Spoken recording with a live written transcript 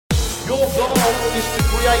Your goal is to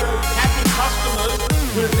create happy customers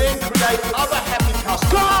who then create other happy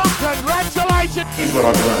customers. Oh, congratulations! Here's what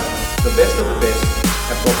I've learned. The best of the best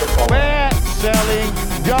have got the problem. We're selling,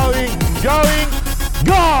 going,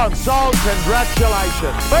 gone! Sold,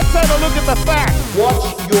 congratulations. Let's have a look at the facts.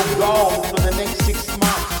 What's your goal for the next 6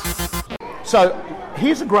 months? So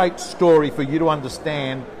here's a great story for you to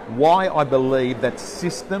understand why I believe that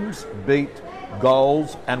systems beat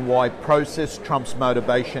goals and why process trumps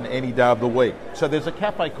motivation any day of the week. So there's a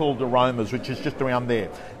cafe called Aromas, which is just around there.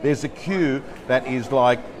 There's a queue that is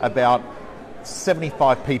like about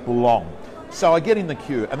 75 people long. So I get in the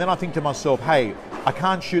queue and then I think to myself, hey, I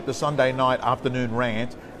can't shoot the Sunday night afternoon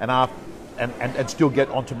rant and still get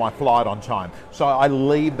onto my flight on time. So I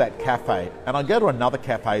leave that cafe and I go to another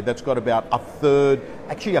cafe that's got about a third,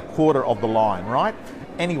 actually a quarter of the line, right?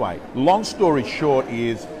 Anyway, long story short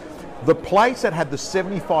is the place that had the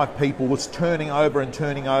 75 people was turning over and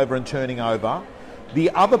turning over and turning over. The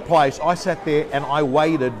other place, I sat there and I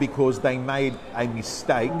waited because they made a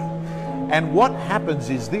mistake. And what happens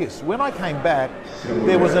is this, when I came back,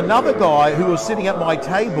 there was another guy who was sitting at my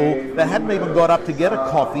table that hadn't even got up to get a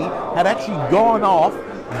coffee, had actually gone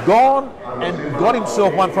and got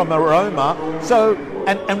himself one from Aroma,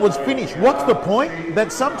 and was finished. What's the point?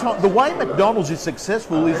 That sometimes the way McDonald's is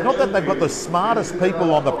successful is not that they've got the smartest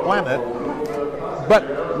people on the planet, but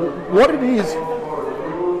what it is,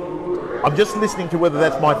 I'm just listening to whether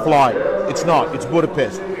that's my flight. It's not, it's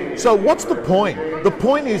Budapest. So what's the point? The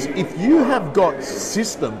point is, if you have got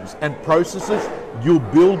systems and processes, you'll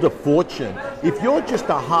build a fortune. If you're just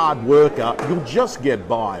a hard worker, you'll just get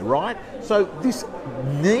by, right? So this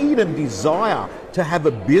need and desire to have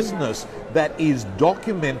a business that is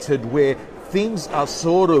documented where things are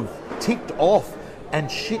sort of ticked off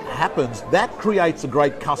and shit happens, that creates a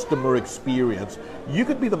great customer experience. You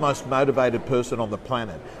could be the most motivated person on the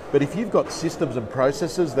planet, but if you've got systems and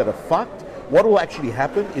processes that are fucked, what will actually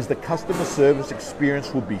happen is the customer service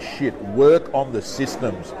experience will be shit. Work on the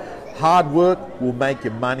systems. Hard work will make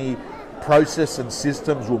you money. Process and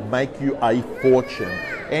systems will make you a fortune.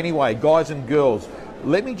 Anyway, guys and girls,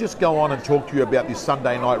 let me just go on and talk to you about this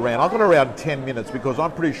Sunday night rant. I've got around 10 minutes because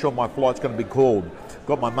I'm pretty sure my flight's going to be called.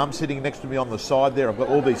 Got my mum sitting next to me on the side there. I've got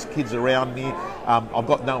all these kids around me. I've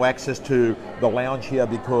got no access to the lounge here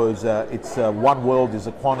because it's One World is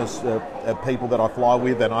a Qantas people that I fly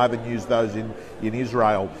with, and I haven't used those in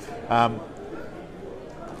Israel.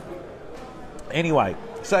 Anyway,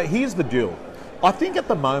 so here's the deal. I think at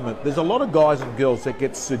the moment there's a lot of guys and girls that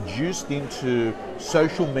get seduced into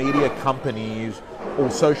social media companies or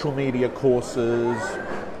social media courses,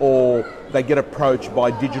 or they get approached by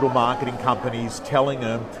digital marketing companies telling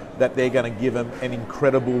them that they're going to give them an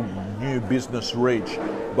incredible new business reach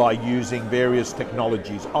by using various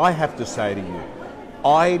technologies. I have to say to you,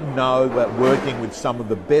 I know that working with some of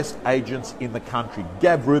the best agents in the country,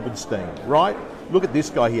 Gav Rubenstein, right? Look at this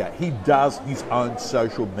guy here. He does his own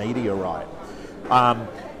social media, right?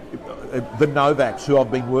 The Novaks, who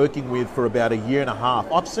I've been working with for about a year and a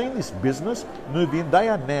half, I've seen this business move in. They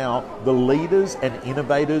are now the leaders and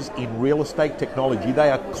innovators in real estate technology.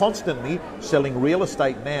 They are constantly selling real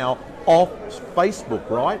estate now off Facebook,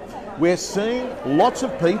 right? We're seeing lots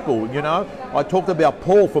of people, you know, I talked about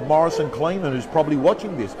Paul from Morrison Kleeman, who's probably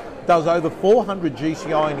watching this, does over 400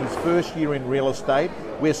 GCI in his first year in real estate,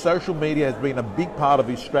 where social media has been a big part of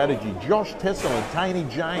his strategy. Josh Tessel and Taney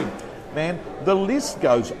Jane. Man, the list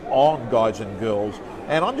goes on, guys and girls,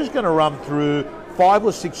 and I'm just going to run through 5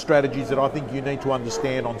 or 6 strategies that I think you need to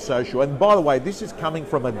understand on social. And by the way, this is coming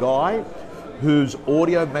from a guy whose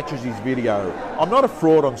audio matches his video. I'm not a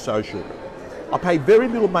fraud on social. I pay very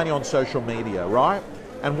little money on social media, right?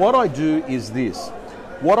 And what I do is this.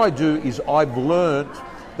 What I do is I've learned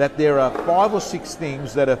that there are 5 or 6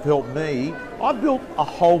 things that have helped me. I've built a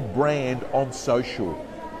whole brand on social.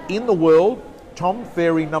 In the world, Tom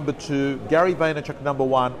Ferry number 2, Gary Vaynerchuk number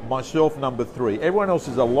 1, myself number 3. Everyone else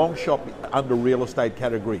is a long shot under real estate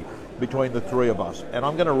category between the 3 of us. And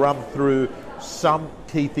I'm going to run through some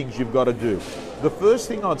key things you've got to do. The first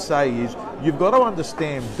thing I'd say is you've got to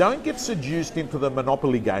understand, don't get seduced into the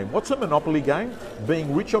Monopoly game. What's a Monopoly game?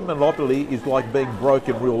 Being rich on Monopoly is like being broke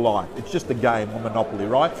in real life. It's just a game on Monopoly,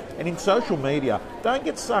 right? And in social media, don't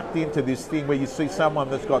get sucked into this thing where you see someone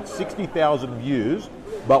that's got 60,000 views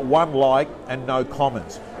but 1 like and no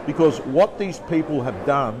comments. Because what these people have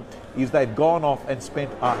done is they've gone off and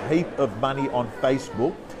spent a heap of money on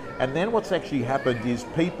Facebook, and then what's actually happened is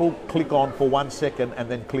people click on for 1 second and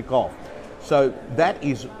then click off. So that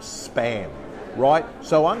is spam, right?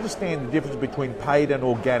 So understand the difference between paid and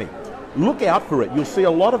organic. Look out for it. You'll see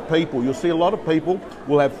a lot of people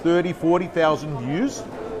will have 30, 40,000 views,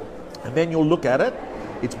 And then you'll look at it.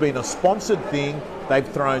 It's been a sponsored thing. They've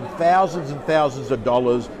thrown thousands and thousands of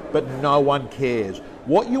dollars, but no one cares.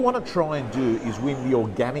 What you want to try and do is win the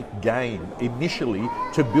organic game initially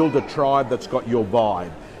to build a tribe that's got your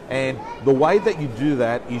vibe. And the way that you do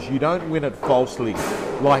that is you don't win it falsely.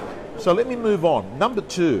 So let me move on. Number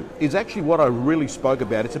 2 is actually what I really spoke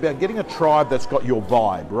about. It's about getting a tribe that's got your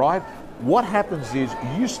vibe, right? What happens is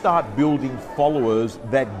you start building followers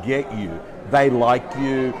that get you. They like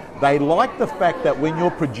you. They like the fact that when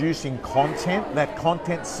you're producing content, that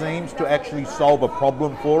content seems to actually solve a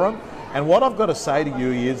problem for them. And what I've got to say to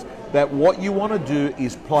you is that what you want to do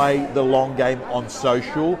is play the long game on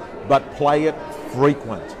social, but play it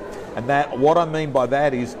frequent. And that, what I mean by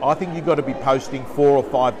that is, I think you've got to be posting 4 or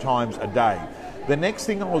 5 times a day. The next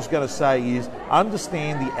thing I was going to say is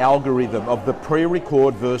understand the algorithm of the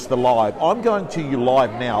pre-record versus the live. I'm going to you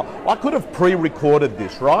live now. I could have pre-recorded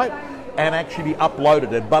this, right? And actually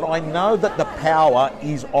uploaded it, but I know that the power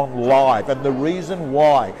is on live. And the reason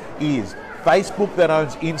why is Facebook, that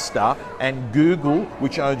owns Insta, and Google,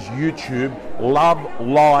 which owns YouTube, love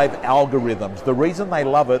live algorithms. The reason they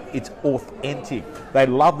love it, it's authentic. They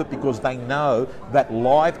love it because they know that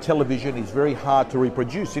live television is very hard to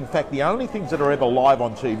reproduce. In fact, the only things that are ever live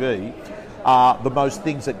on TV are the most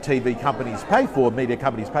things that TV companies pay for, media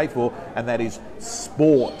companies pay for, and that is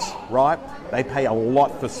sports, right? They pay a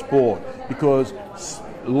lot for sport because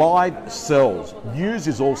live sells. News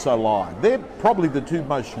is also live. They're probably the 2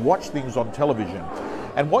 most watched things on television.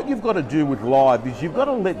 And what you've got to do with live is you've got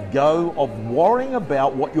to let go of worrying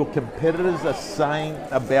about what your competitors are saying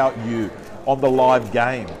about you on the live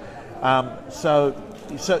game. So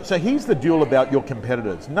here's the deal about your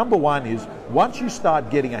competitors. Number 1 is once you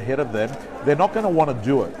start getting ahead of them, they're not going to want to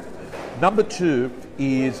do it. Number 2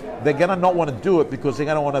 is they're going to not want to do it because they're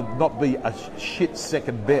going to want to not be a shit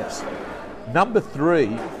second best. Number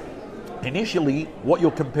 3, initially what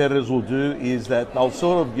your competitors will do is that they'll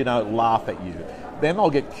sort of, laugh at you. Then they'll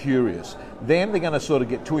get curious. Then they're going to sort of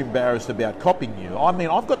get too embarrassed about copying you. I mean,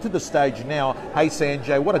 I've got to the stage now, hey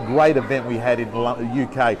Sanjay, what a great event we had in the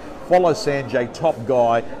UK. Follow Sanjay, top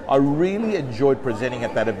guy. I really enjoyed presenting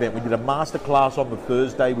at that event. We did a masterclass on the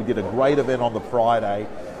Thursday. We did a great event on the Friday.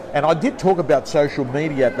 And I did talk about social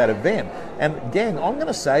media at that event. And gang, I'm going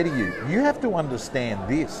to say to you, you have to understand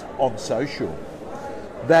this on social,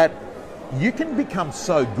 that you can become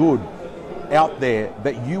so good out there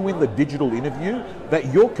that you win the digital interview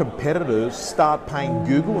that your competitors start paying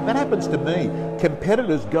Google. And that happens to me.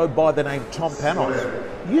 Competitors go by the name Tom Panos.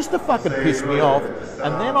 It used to fucking piss me off,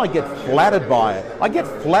 and then I get flattered by it. I get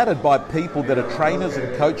flattered by people that are trainers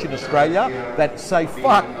and coach in Australia that say,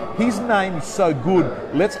 fuck, his name is so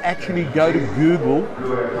good, let's actually go to Google,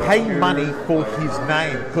 pay money for his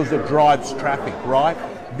name because it drives traffic, right?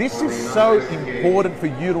 This is so important for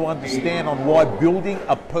you to understand on why building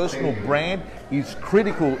a personal brand is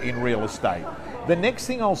critical in real estate. The next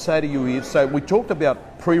thing I'll say to you is, so we talked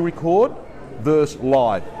about pre-record versus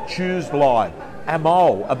live. Choose live.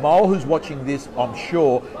 Amal, who's watching this, I'm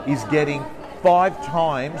sure, is getting 5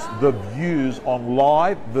 times the views on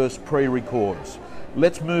live versus pre-records.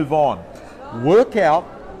 Let's move on. Work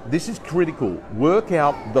out, this is critical, work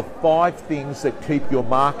out the 5 things that keep your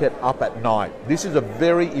market up at night. This is a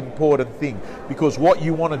very important thing because what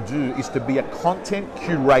you want to do is to be a content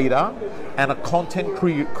curator and a content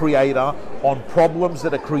creator on problems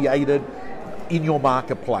that are created in your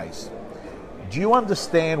marketplace. Do you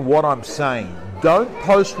understand what I'm saying? Don't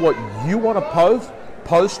post what you want to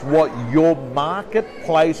post what your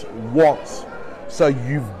marketplace wants. So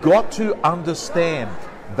you've got to understand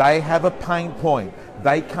they have a pain point.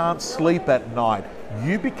 They can't sleep at night.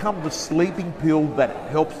 You become the sleeping pill that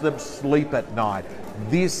helps them sleep at night.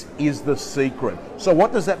 This is the secret. So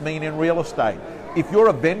what does that mean in real estate? If you're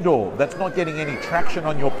a vendor that's not getting any traction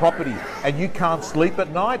on your property and you can't sleep at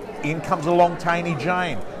night, in comes along Taney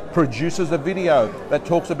Jane, produces a video that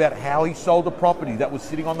talks about how he sold a property that was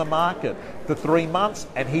sitting on the market for 3 months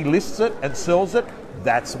and he lists it and sells it.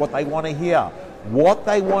 That's what they want to hear. What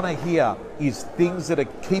they want to hear is things that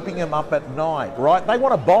are keeping them up at night, right? They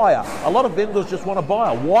want a buyer. A lot of vendors just want a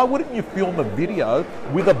buyer. Why wouldn't you film a video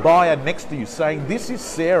with a buyer next to you saying, this is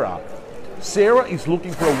Sarah. Sarah is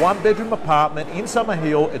looking for a 1-bedroom apartment in Summer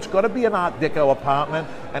Hill. It's got to be an Art Deco apartment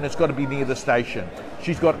and it's got to be near the station.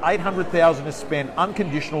 She's got $800,000 to spend,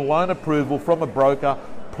 unconditional loan approval from a broker.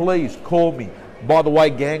 Please call me. By the way,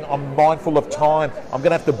 gang, I'm mindful of time. I'm going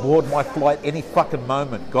to have to board my flight any fucking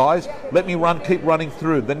moment. Guys, let me keep running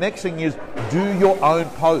through. The next thing is do your own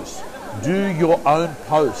posts. Do your own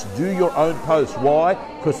posts. Do your own posts. Why?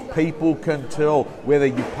 Because people can tell whether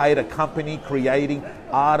you paid a company creating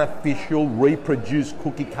artificial, reproduced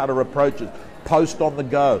cookie cutter approaches. Post on the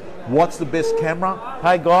go. What's the best camera?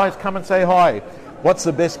 Hey guys, come and say hi. What's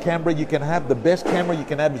the best camera you can have? The best camera you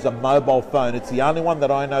can have is a mobile phone. It's the only one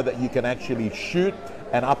that I know that you can actually shoot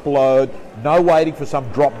and upload. No waiting for some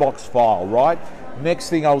Dropbox file, right?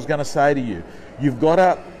 Next thing I was going to say to you, you've got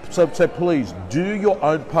to, so please do your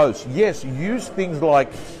own posts. Yes, use things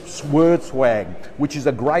like WordSwag, which is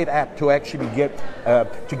a great app to actually get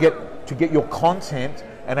your content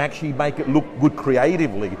and actually make it look good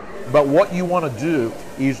creatively. But what you want to do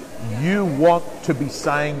is you want to be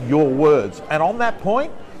saying your words. And on that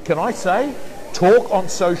point, can I say, talk on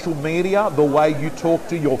social media the way you talk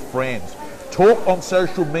to your friends. Talk on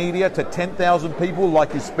social media to 10,000 people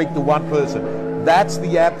like you speak to one person. That's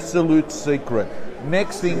the absolute secret.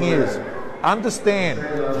 Next thing is, understand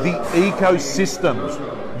the ecosystems.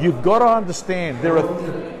 You've got to understand there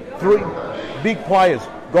are three big players.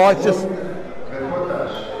 Guys, just...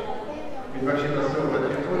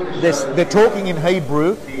 They're talking in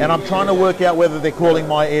Hebrew, and I'm trying to work out whether they're calling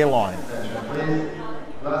my airline.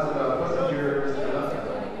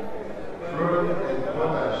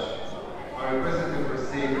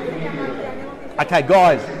 Okay,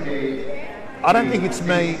 guys, I don't think it's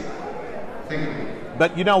me,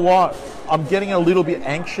 but you know what? I'm getting a little bit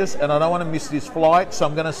anxious, and I don't want to miss this flight, so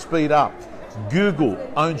I'm going to speed up. Google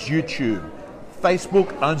owns YouTube.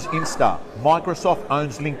 Facebook owns Insta. Microsoft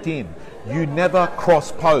owns LinkedIn. You never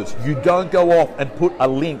cross-post. You don't go off and put a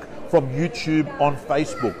link from YouTube on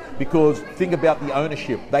Facebook, because think about the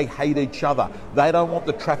ownership. They hate each other. They don't want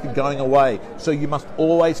the traffic going away. So you must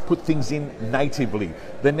always put things in natively.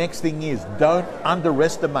 The next thing is, don't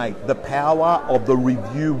underestimate the power of the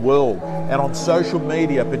review world. And on social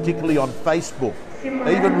media, particularly on Facebook,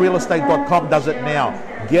 even realestate.com does it now.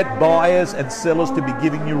 Get buyers and sellers to be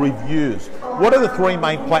giving you reviews. What are the three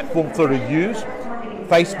main platforms for reviews?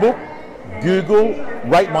 Facebook, Google,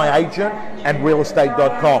 Rate My Agent, and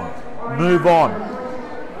realestate.com. Move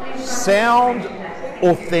on. Sound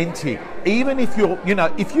authentic. Even if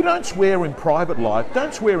if you don't swear in private life,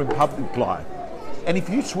 don't swear in public life. And if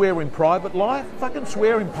you swear in private life, fucking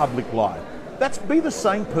swear in public life. Be the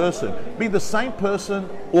same person. Be the same person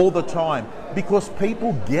all the time, because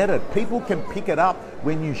people get it. People can pick it up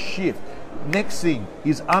when you shift. Next thing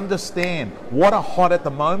is understand what are hot at the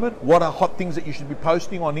moment, what are hot things that you should be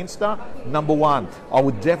posting on Insta. Number one, I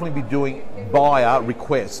would definitely be doing buyer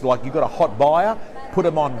requests. Like, you've got a hot buyer, put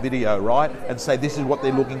them on video, right? And say this is what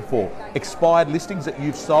they're looking for. Expired listings that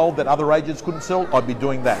you've sold that other agents couldn't sell, I'd be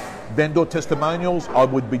doing that. Vendor testimonials, I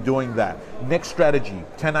would be doing that. Next strategy,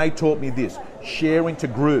 Tanae taught me this. Share into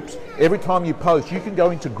groups. Every time you post, you can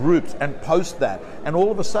go into groups and post that. And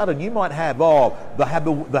all of a sudden, you might have, the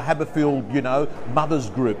Haberfield, mothers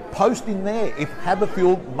group. Post in there if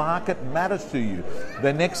Haberfield market matters to you.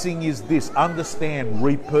 The next thing is this, understand,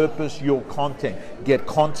 repurpose your content. Get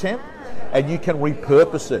content, and you can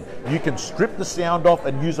repurpose it. You can strip the sound off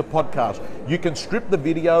and use a podcast. You can strip the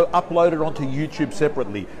video, upload it onto YouTube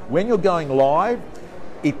separately. When you're going live,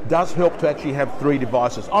 it does help to actually have 3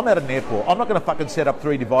 devices. I'm at an airport. I'm not going to fucking set up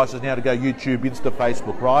 3 devices now to go YouTube, Insta,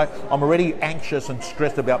 Facebook, right? I'm already anxious and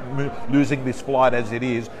stressed about losing this flight as it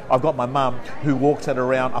is. I've got my mum who walks at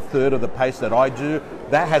around 1/3 of the pace that I do.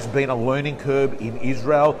 That has been a learning curve in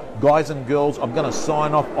Israel. Guys and girls, I'm going to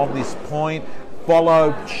sign off on this point.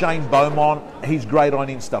 Follow Shane Beaumont. He's great on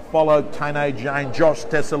Insta. Follow Tanae Jane, Josh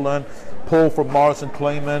Tesselin, Paul from Morrison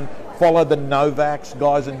Kleeman. Follow the Novaks,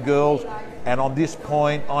 guys and girls. And on this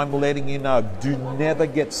point, I'm letting you know, do never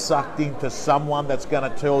get sucked into someone that's going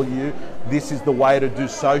to tell you this is the way to do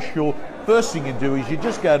social. First thing you do is you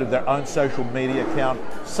just go to their own social media account,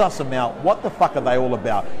 suss them out. What the fuck are they all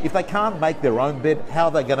about? If they can't make their own bed, how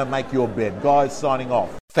are they going to make your bed? Guys, signing off.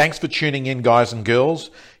 Thanks for tuning in, guys and girls.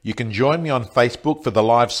 You can join me on Facebook for the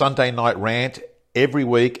live Sunday night rant every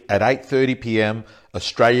week at 8:30 p.m.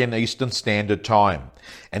 Australian Eastern Standard Time.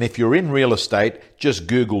 And if you're in real estate, just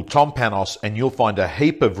Google Tom Panos and you'll find a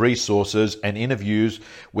heap of resources and interviews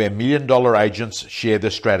where $1 million agents share their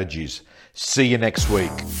strategies. See you next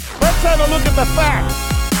week. Let's have a look at the facts.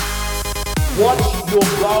 What's your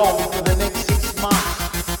goal for the next